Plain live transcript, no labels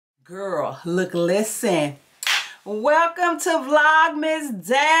Girl, look, listen. Welcome to Vlogmas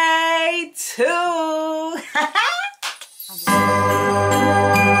Day 2.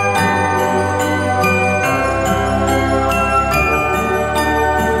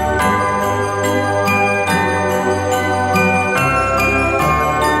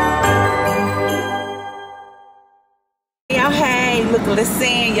 Hey, look,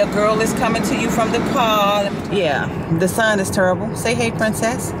 listen, your girl is coming to you from the car. Yeah, the sun is terrible. Say hey,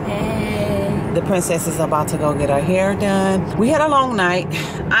 princess. Hey. The princess is about to go get her hair done. We had a long night.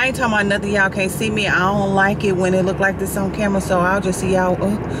 I ain't talking about nothing. Y'all can't see me. I don't like it when it look like this on camera, so I'll just see y'all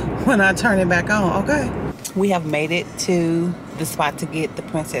when I turn it back on, okay? We have made it to the spot to get the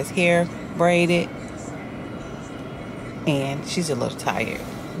princess hair braided. And she's a little tired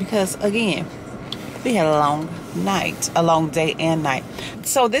because, again, we had a long night, a long day and night.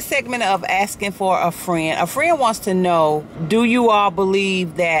 So this segment of asking for a friend wants to know, do you all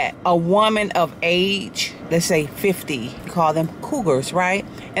believe that a woman of age, let's say 50, call them cougars, right?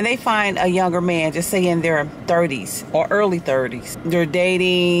 And they find a younger man, just say in their 30s or early 30s. They're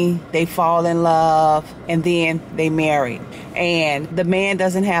dating, they fall in love, and then they marry. And the man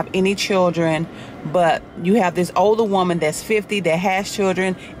doesn't have any children, but you have this older woman that's 50 that has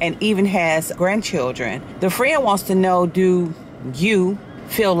children and even has grandchildren. The friend wants to know, do you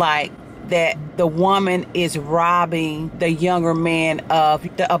feel like that the woman is robbing the younger man of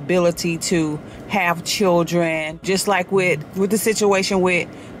the ability to have children, just like with the situation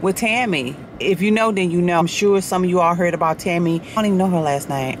with Tammy? If you know, then you know. I'm sure some of you all heard about Tammy. I don't even know her last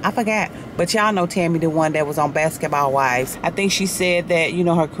name. I forgot. But y'all know Tammy, the one that was on Basketball Wives. I think she said that, you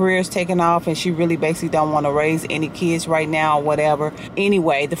know, her career is taking off and she really basically don't want to raise any kids right now or whatever.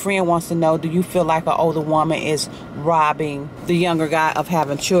 Anyway, the friend wants to know, do you feel like an older woman is robbing the younger guy of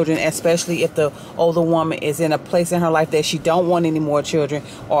having children, especially if the older woman is in a place in her life that she don't want any more children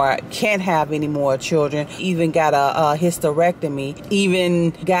or can't have any more children, even got a hysterectomy,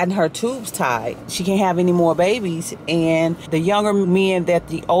 even gotten her tubes tied. She can't have any more babies, and the younger men that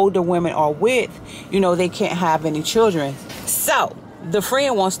the older women are with, you know, they can't have any children. So the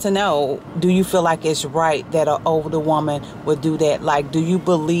friend wants to know, do you feel like it's right that an older woman would do that? Like, do you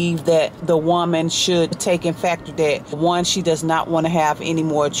believe that the woman should take in factor that, one, she does not want to have any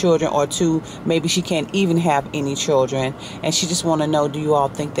more children, or two, maybe she can't even have any children, and she just want to know, do you all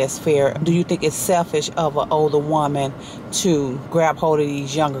think that's fair? Do you think it's selfish of an older woman to grab hold of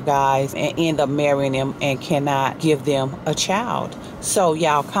these younger guys and end up marrying them and cannot give them a child? So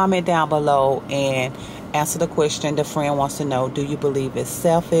y'all comment down below and answer the question. The friend wants to know, do you believe it's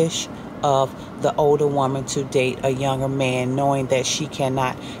selfish of the older woman to date a younger man knowing that she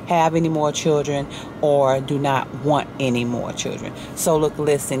cannot have any more children or do not want any more children? So look,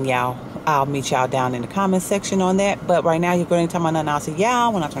 listen, y'all, I'll meet y'all down in the comment section on that. But right now, you're going to tell me nothing. I'll see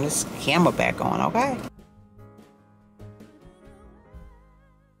y'all when I turn this camera back on, okay?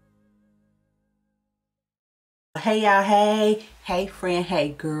 Hey y'all, hey friend, hey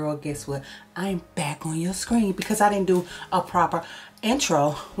girl, guess what? I'm back on your screen because I didn't do a proper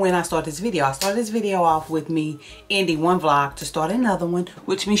intro when I started this video. I started this video off with me ending one vlog to start another one,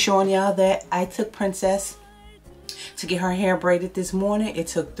 which me showing y'all that I took Princess to get her hair braided this morning. It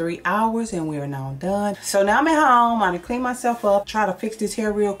took 3 hours and we are now done. So now I'm at home. I'm gonna clean myself up, try to fix this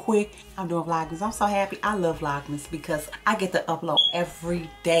hair real quick. I'm doing Vlogmas. I'm so happy. I love Vlogmas because I get to upload every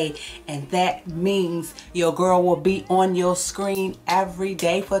day, and that means your girl will be on your screen every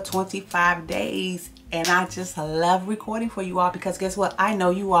day for 25 days. And I just love recording for you all because guess what? I know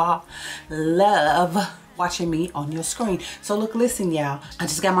you all love watching me on your screen. So look, listen, y'all, I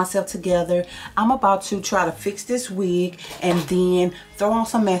just got myself together. I'm about to try to fix this wig and then throw on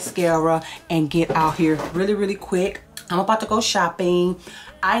some mascara and get out here really quick. I'm about to go shopping.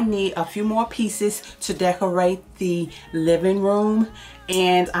 I need a few more pieces to decorate the living room,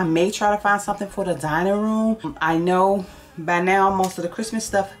 and I may try to find something for the dining room. I know by now most of the Christmas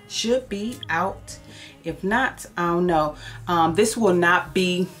stuff should be out. If not, I don't know. This will not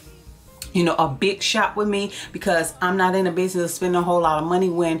be, you know, a big shop with me because I'm not in the business of spending a whole lot of money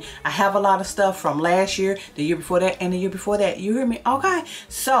when I have a lot of stuff from last year, the year before that, and the year before that. You hear me? Okay.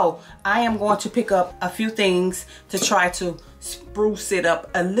 So I am going to pick up a few things to try to spruce it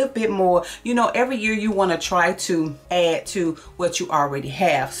up a little bit more. You know, every year you want to try to add to what you already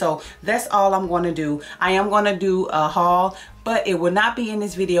have. So that's all I'm going to do. I am going to do a haul but it will not be in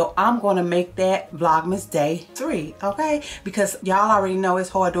this video. I'm gonna make that Vlogmas day 3, okay? Because y'all already know it's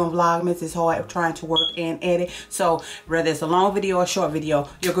hard doing Vlogmas. It's hard trying to work and edit. So whether it's a long video or a short video,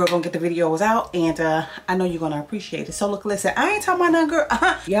 your girl gonna get the videos out, and I know you're gonna appreciate it. So look, listen, I ain't talking about nothing, girl.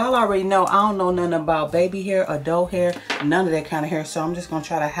 Y'all already know I don't know nothing about baby hair, adult hair, none of that kind of hair. So I'm just gonna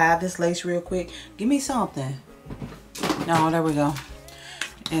try to hide this lace real quick. Give me something. No, there we go.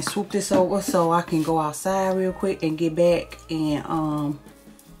 And swoop this over so I can go outside real quick and get back and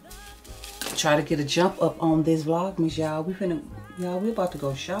try to get a jump up on this Vlogmas, y'all. We about to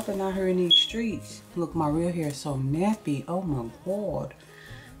go shopping out here in these streets. Look, my real hair is so nappy. Oh my god.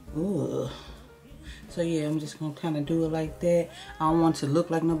 Ugh. So yeah, I'm just gonna kind of do it like that. I don't want it to look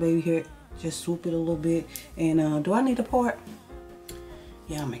like no baby hair. Just swoop it a little bit. And do I need a part?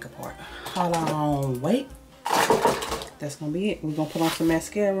 Yeah, I'll make a part. Hold on, wait. That's gonna be it. We're gonna put on some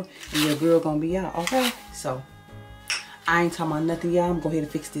mascara and your girl gonna be out, okay? So I ain't talking about nothing, y'all. I'm gonna go ahead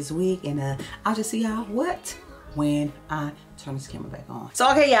and fix this wig, and I'll just see y'all when I turn this camera back on.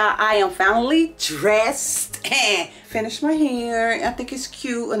 So okay, y'all, I am finally dressed and finished my hair. I think it's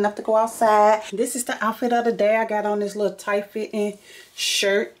cute enough to go outside. This is the outfit of the day. I got on this little tight fitting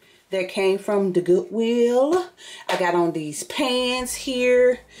shirt that came from the Goodwill. I got on these pants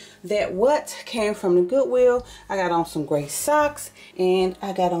here that came from the Goodwill. I got on some gray socks, and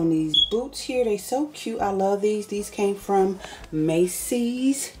I got on these boots here. They so cute. I love these. These came from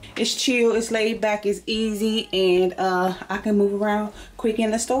Macy's. It's chill, it's laid back, it's easy, and I can move around quick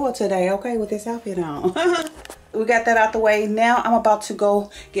in the store today, okay, with this outfit on. We got that out the way. Now I'm about to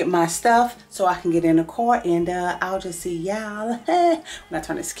go get my stuff so I can get in the car, and I'll just see y'all when I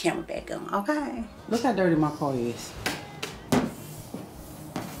turn this camera back on, okay? Look how dirty my car is.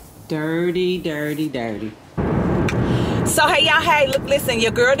 Dirty, dirty, dirty. So hey y'all, hey, look, listen,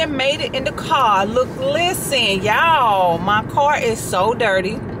 your girl done made it in the car. Look, listen, y'all, my car is so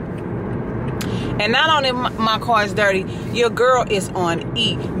dirty. And not only my car is dirty, your girl is on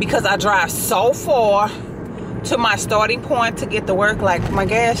E, because I drive so far to my starting point to get to work. Like, my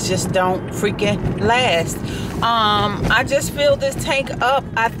gas just don't freaking last. I just filled this tank up,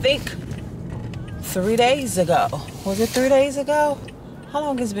 I think 3 days ago. Was it 3 days ago? How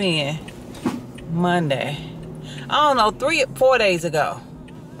long it's been? Monday. I don't know, 4 days ago.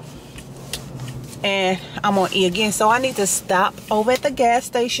 And I'm on E again, so I need to stop over at the gas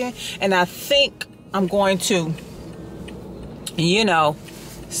station, and I think I'm going to, you know,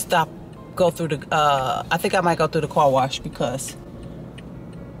 go through the I think I might go through the car wash, because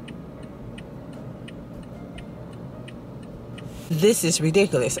this is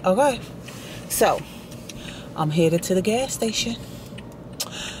ridiculous. Okay, so I'm headed to the gas station.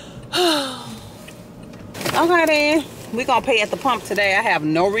 Okay then, we're gonna pay at the pump today. I have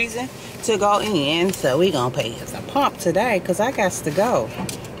no reason to go in, so we're gonna pay at the pump today because I got to go.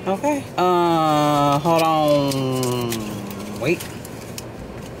 Okay, hold on, wait,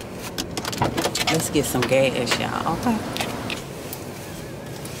 let's get some gas, y'all. Okay,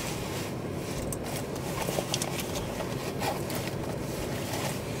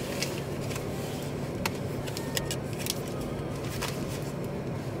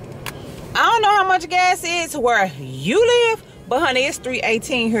 I don't know how much gas is where you live, but honey, it's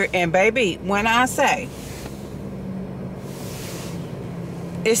 3.18 here, and baby, when I say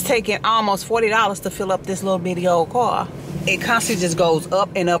it's taking almost $40 to fill up this little bitty old car, it constantly just goes up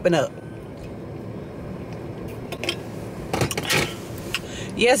and up and up.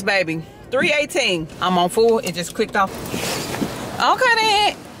 Yes, baby, 3.18. I'm on full. It just clicked off. Okay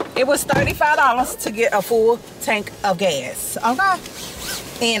then, it was $35 to get a full tank of gas. Okay.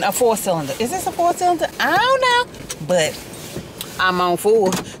 In a 4-cylinder. Is this a 4-cylinder? I don't know, but I'm on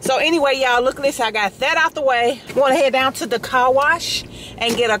full. So anyway, y'all, look, listen, I got that out the way. I'm gonna head down to the car wash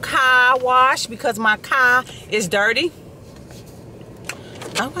and get a car wash because my car is dirty.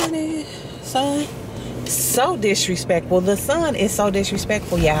 Okay then, son. So disrespectful. The sun is so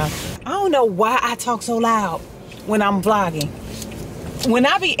disrespectful, y'all. I don't know why I talk so loud when I'm vlogging. When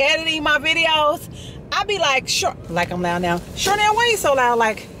I be editing my videos, I be like, sure, like I'm loud now. Sure, now why you so loud?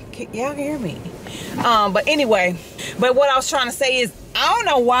 Like, y'all can hear me. But anyway, but what I was trying to say is, I don't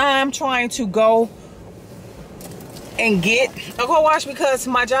know why I'm trying to go and get a car wash, because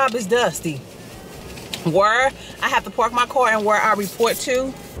my job is dusty. Where I have to park my car and where I report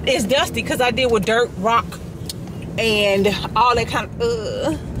to is dusty because I deal with dirt, rock, and all that kind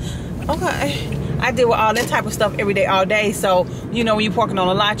of, okay. I deal with all that type of stuff every day, all day. So, you know, when you're parking on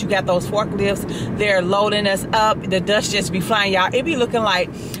a lot, you got those forklifts. They're loading us up. The dust just be flying, y'all. It be looking like,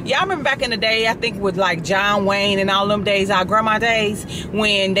 y'all remember back in the day, I think with like John Wayne and all them days, our grandma days,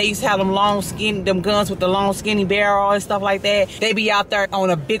 when they used to have them long skinny, them guns with the long skinny barrel and stuff like that. They be out there on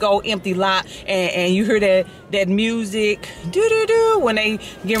a big old empty lot, and you hear that music, doo-doo-doo, when they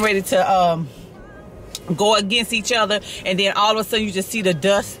getting ready to go against each other, and then all of a sudden you just see the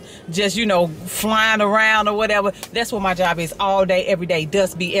dust just, you know, flying around or whatever. That's what my job is all day, every day.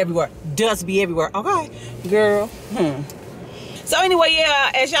 Dust be everywhere. Dust be everywhere. Okay, girl. So anyway,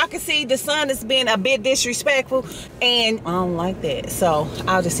 yeah, as y'all can see, the sun is being a bit disrespectful, and I don't like that. So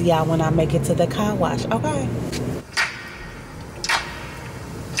I'll just see y'all when I make it to the car wash. Okay.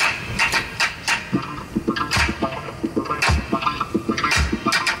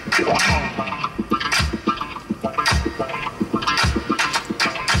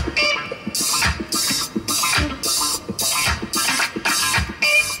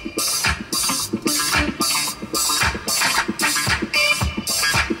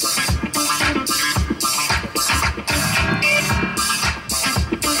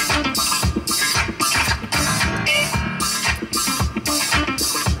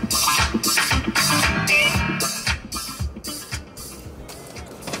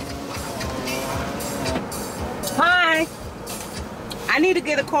 I need to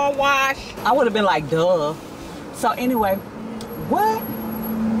get a car wash. I would have been like, duh. So anyway, what?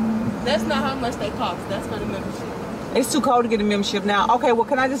 That's not how much they cost. That's for the membership. It's too cold to get a membership now. Okay, well,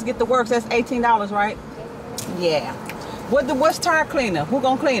 can I just get the works? That's $18, right? Yeah. What's tire cleaner? Who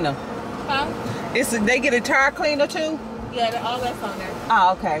gonna clean them? Huh? They get a tire cleaner too? Yeah, all that's on there.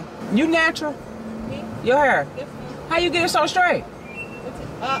 Oh, okay. You natural? Me? Your hair? Yes, How you get it so straight?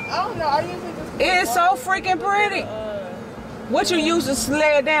 I don't know. I usually just... It's so freaking pretty. What you use to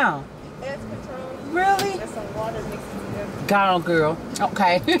slay it down? Edge control. Really? And some water mixed together. Gone, girl.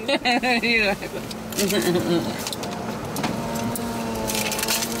 Okay. Yeah.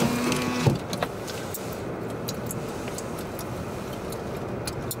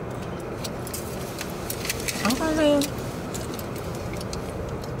 Okay, then.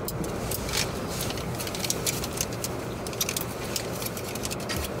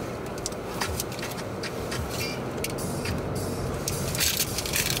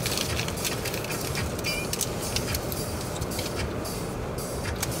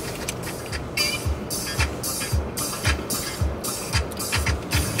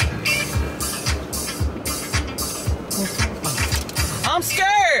 I'm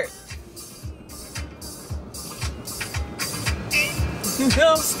scared.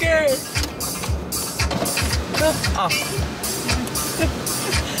 I'm scared. Oh.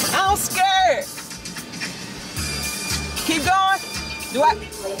 I'm scared. Keep going. Do I?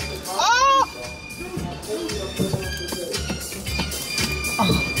 Oh!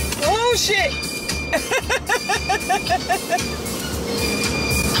 Oh shit.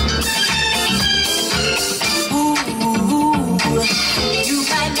 You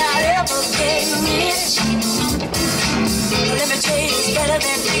might not ever get rich, but let me tell you, it's better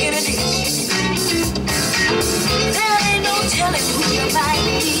than digging a ditch. There ain't no telling who you might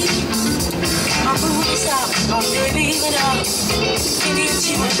be. A movie star, or maybe even a Indian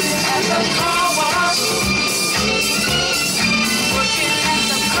chief at the car wash. Working at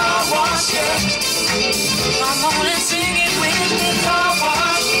the car wash, yeah. Come on and sing it with me, car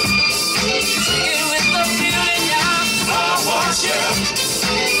wash. Sing it with the feeling, yeah. Car wash, yeah.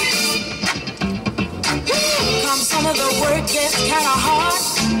 Come some of the work gets kinda hard,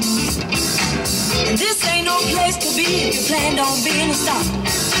 and this ain't no place to be if you planned on being a star.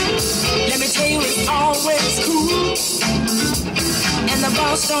 Let me tell you, it's always cool, and the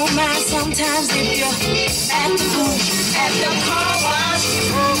boss don't mind sometimes if you're at the pool, at the car wash.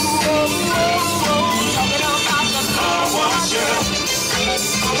 Talking about the car wash, yeah.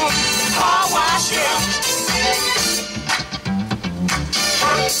 Car wash, yeah.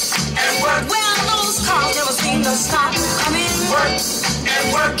 And work. Well, those cars never seem to stop coming. Work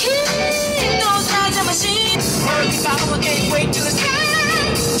and work. Keep those rides and machines. Work. If I can't wait till it's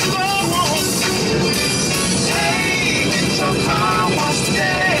time to go home. Hey, it's your car wash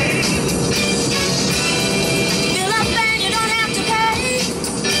today. Fill up and you don't have to pay.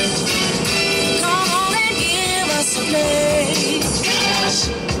 Come on and give us a play. Cash,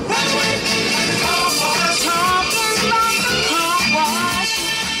 run with the car wash. Talking about the car wash.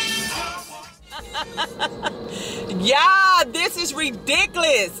 Yeah, this is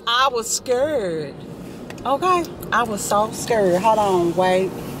ridiculous. I was scared. Okay, I was so scared. Hold on,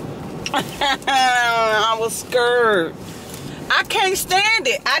 wait. I was scared. I can't stand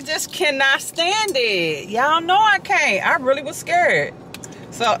it. I just cannot stand it. Y'all know I can't. I really was scared.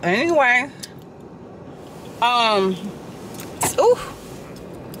 So anyway, ooh,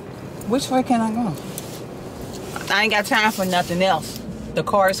 which way can I go? I ain't got time for nothing else. The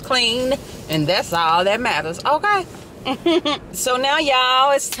car is clean, and that's all that matters. Okay. So now,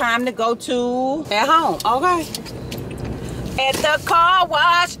 y'all, it's time to go to at home. Okay. At the car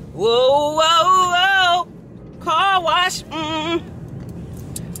wash. Whoa, whoa, whoa. Car wash.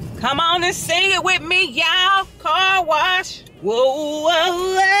 Come on and sing it with me, y'all. Car wash. Whoa,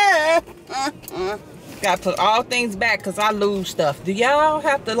 whoa, whoa. Gotta put all things back because I lose stuff. Do y'all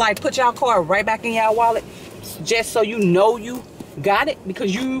have to like put y'all car right back in y'all wallet just so you know you got it?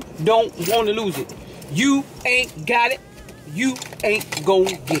 Because you don't want to lose it. You ain't got it. You ain't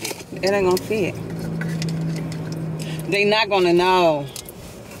gonna get it. It ain't gonna fit. They not gonna know.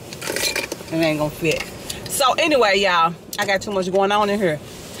 It ain't gonna fit. So anyway, y'all, I got too much going on in here.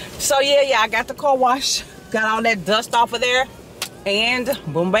 So yeah, I got the car wash. Got all that dust off of there. And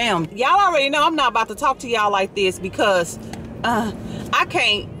boom, bam. Y'all already know I'm not about to talk to y'all like this because I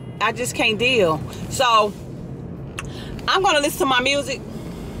just can't deal. So I'm gonna listen to my music.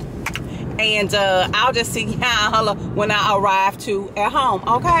 And I'll just see y'all when I arrive at home.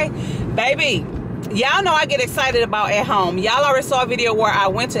 Okay, baby. Y'all know I get excited about at home. Y'all already saw a video where I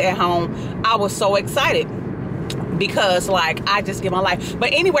went to at home. I was so excited because like I just get my life.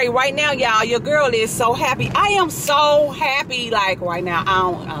 But anyway, right now, y'all, your girl is so happy. I am so happy. Like right now, I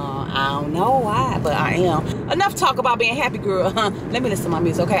don't know why, but I am. Enough talk about being happy, girl. Let me listen to my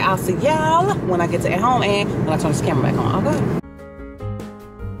music. Okay, I'll see y'all when I get to at home and when I turn this camera back on. Okay.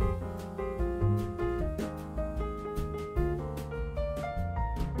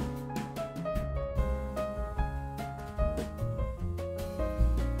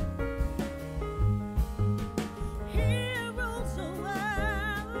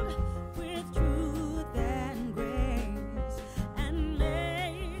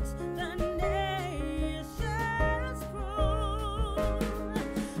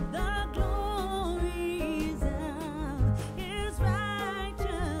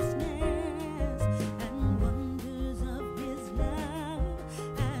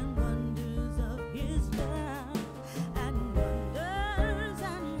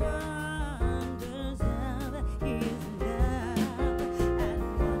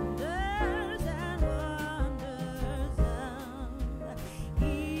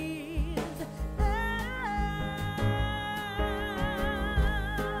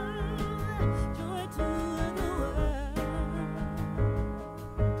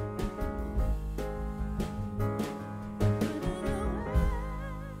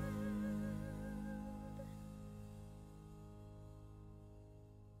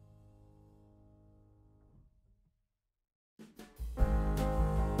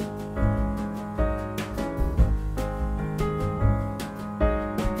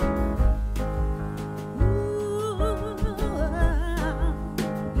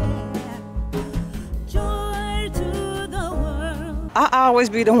 I always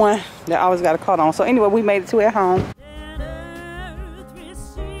be the one that always got a coat on. So anyway, we made it to at home.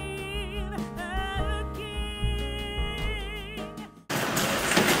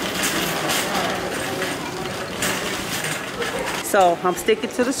 So I'm sticking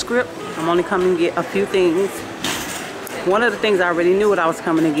to the script. I'm only coming to get a few things. One of the things I already knew what I was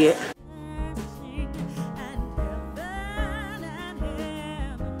coming to get.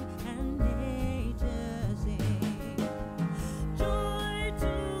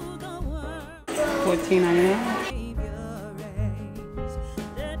 $14.99.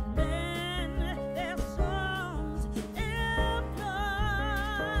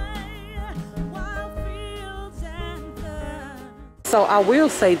 So I will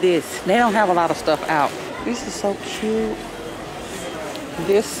say this, they don't have a lot of stuff out. This is so cute.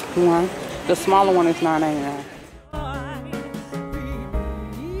 This one, the smaller one is $9.99.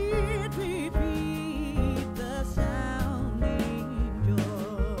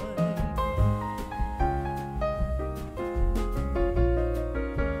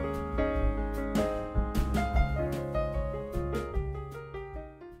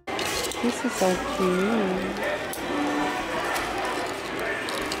 This is so cute.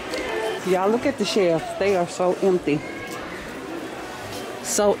 Y'all look at the shelves. They are so empty.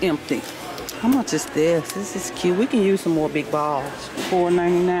 So empty. How much is this? This is cute. We can use some more big balls.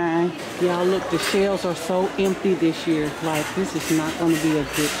 $4.99. Y'all look, the shelves are so empty this year. Like, this is not going to be a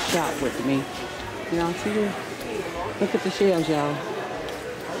good shop with me. Y'all see this? Look at the shelves, y'all.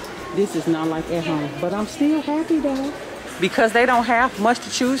 This is not like at home. But I'm still happy, though. Because they don't have much to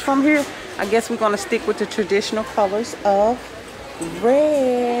choose from here, I guess we're going to stick with the traditional colors of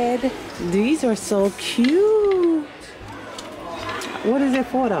red. These are so cute. What is it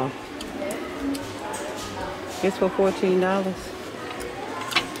for though? It's for $14.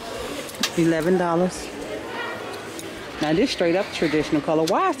 $11. Now this straight up traditional color.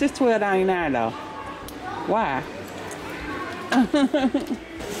 Why is this $12.99 though? Why?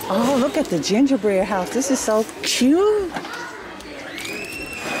 Oh, look at the gingerbread house. This is so cute.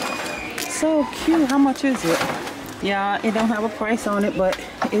 So cute. How much is it? Yeah, it don't have a price on it, but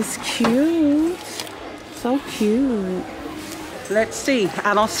it's cute. So cute. Let's see.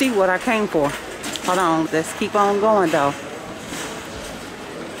 I don't see what I came for. Hold on. Let's keep on going though.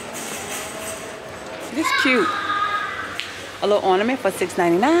 It's cute. A little ornament for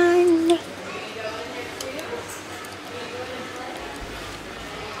 $6.99.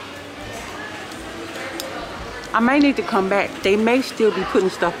 I may need to come back. They may still be putting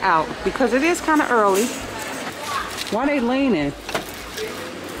stuff out because it is kind of early. Why are they leaning?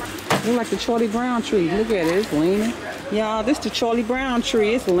 Look like the Charlie Brown tree. Look at it, it's leaning. Y'all, this is the Charlie Brown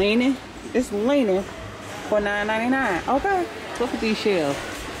tree. It's leaning. It's leaning for $9.99. Okay, look at these shells.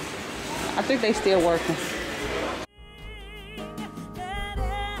 I think they still working.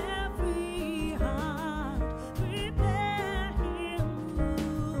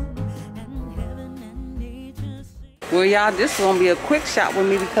 Well, y'all, this is gonna be a quick shop with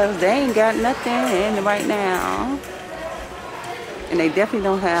me because they ain't got nothing in right now. And they definitely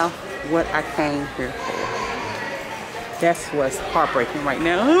don't have what I came here for. That's what's heartbreaking right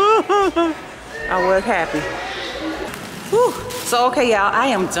now. I was happy. Whew. So, okay, y'all, I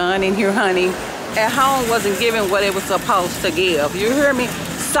am done in here, honey. At home wasn't giving what it was supposed to give. You hear me?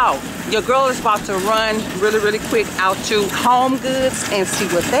 So, your girl is about to run really quick out to Home Goods and see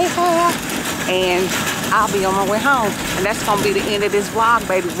what they have. And I'll be on my way home. And that's gonna be the end of this vlog,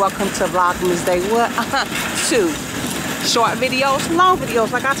 baby. Welcome to Vlogmas Day what? 2. Short videos, long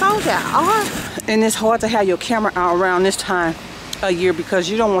videos, like I told y'all. Alright. And it's hard to have your camera out around this time of year because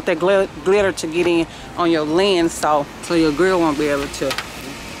you don't want that glitter to get in on your lens, so your girl won't be able to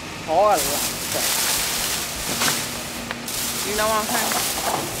hard like that. You know what I'm saying?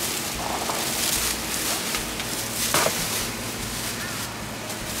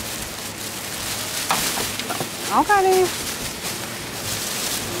 Okay then.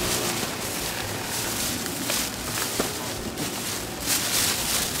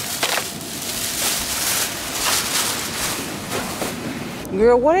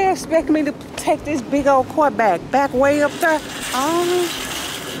 Girl, what they expect me to take this big old cart back way up there?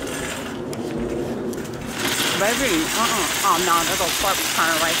 Baby, oh no, there's a cart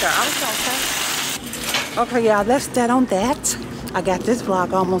turn right there. Okay, y'all, that's that on that. I got this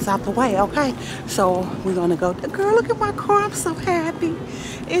vlog almost out the way, okay? So we're gonna go. Girl, look at my car. I'm so happy.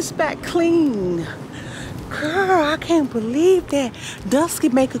 It's back clean. Girl, I can't believe that. Dust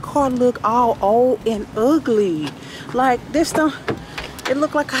can make a car look all old and ugly. Like this don't. It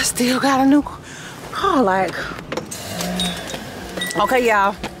look like I still got a new car. Like, okay,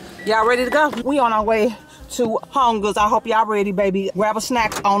 y'all. Y'all ready to go? We on our way to Home Goods. I hope y'all ready, baby. Grab a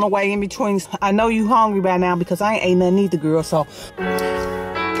snack on the way in between. I know you hungry by now because I ain't ate nothing either, girl. So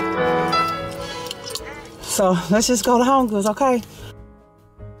let's just go to Home Goods, okay?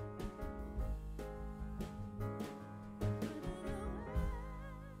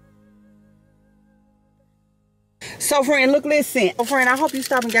 So, friend, look, listen. Oh, friend, I hope you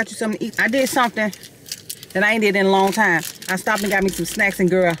stopped and got you something to eat. I did something that I ain't did in a long time. I stopped and got me some snacks, and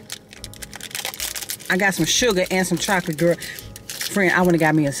girl, I got some sugar and some chocolate, girl. Friend, I would've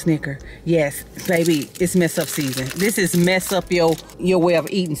got me a Snicker. Yes, baby, it's mess up season. This is mess up your way of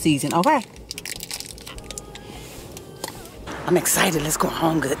eating season, okay? I'm excited. Let's go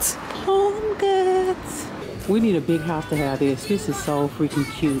Home Goods. Home Goods. We need a big house to have this. This is so freaking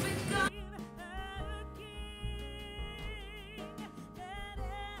cute.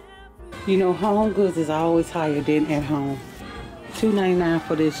 You know, Home Goods is always higher than at home. $2.99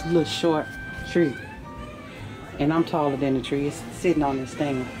 for this little short tree. And I'm taller than the tree. It's sitting on this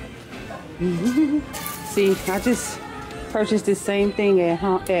thing. See, I just purchased this same thing at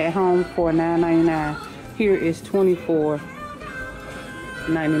home for $9.99. Here is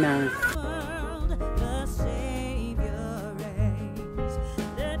 $24.99.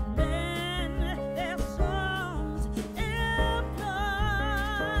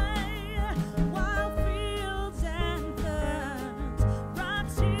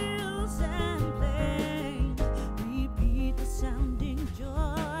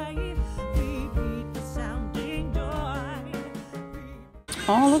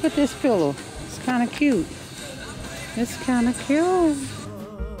 Oh, look at this pillow. It's kind of cute. It's kind of cute.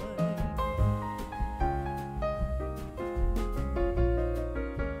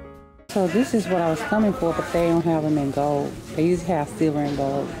 So this is what I was coming for, but they don't have them in gold. They usually have silver and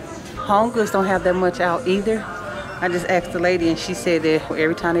gold. Home Goods don't have that much out either. I just asked the lady and she said that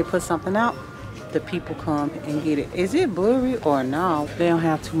every time they put something out, the people come and get it. Is it blurry or no? They don't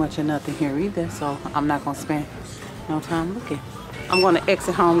have too much of nothing here either, so I'm not gonna spend no time looking. I'm gonna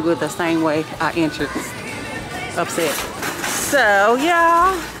exit Home Goods the same way I entered. Upset. So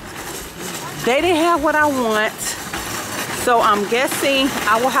y'all, they didn't have what I want. So I'm guessing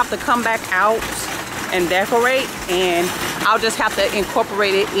I will have to come back out and decorate, and I'll just have to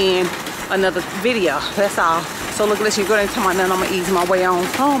incorporate it in another video. That's all. So look, listen, you're going to tell my none. I'm gonna ease my way on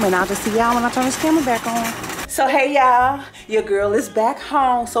home, and I'll just see y'all when I turn this camera back on. So hey y'all, your girl is back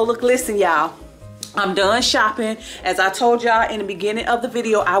home. So look, listen y'all, I'm done shopping. As I told y'all in the beginning of the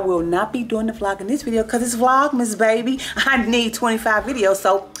video, I will not be doing the vlog in this video because it's Vlogmas, baby. I need 25 videos,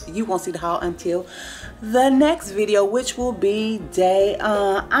 so you won't see the haul until the next video, which will be day,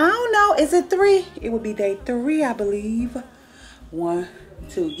 I don't know, is it 3? It will be day 3, I believe. 1,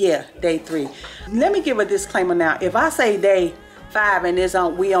 2, yeah, day 3. Let me give a disclaimer now. If I say day 5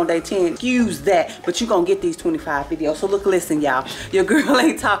 and we on day 10, excuse that, but you're gonna get these 25 videos. So look, listen y'all, your girl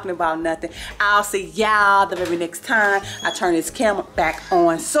ain't talking about nothing. I'll see y'all the very next time I turn this camera back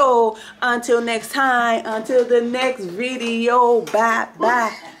on. So until next time, until the next video, bye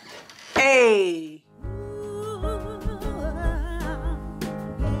bye. Hey.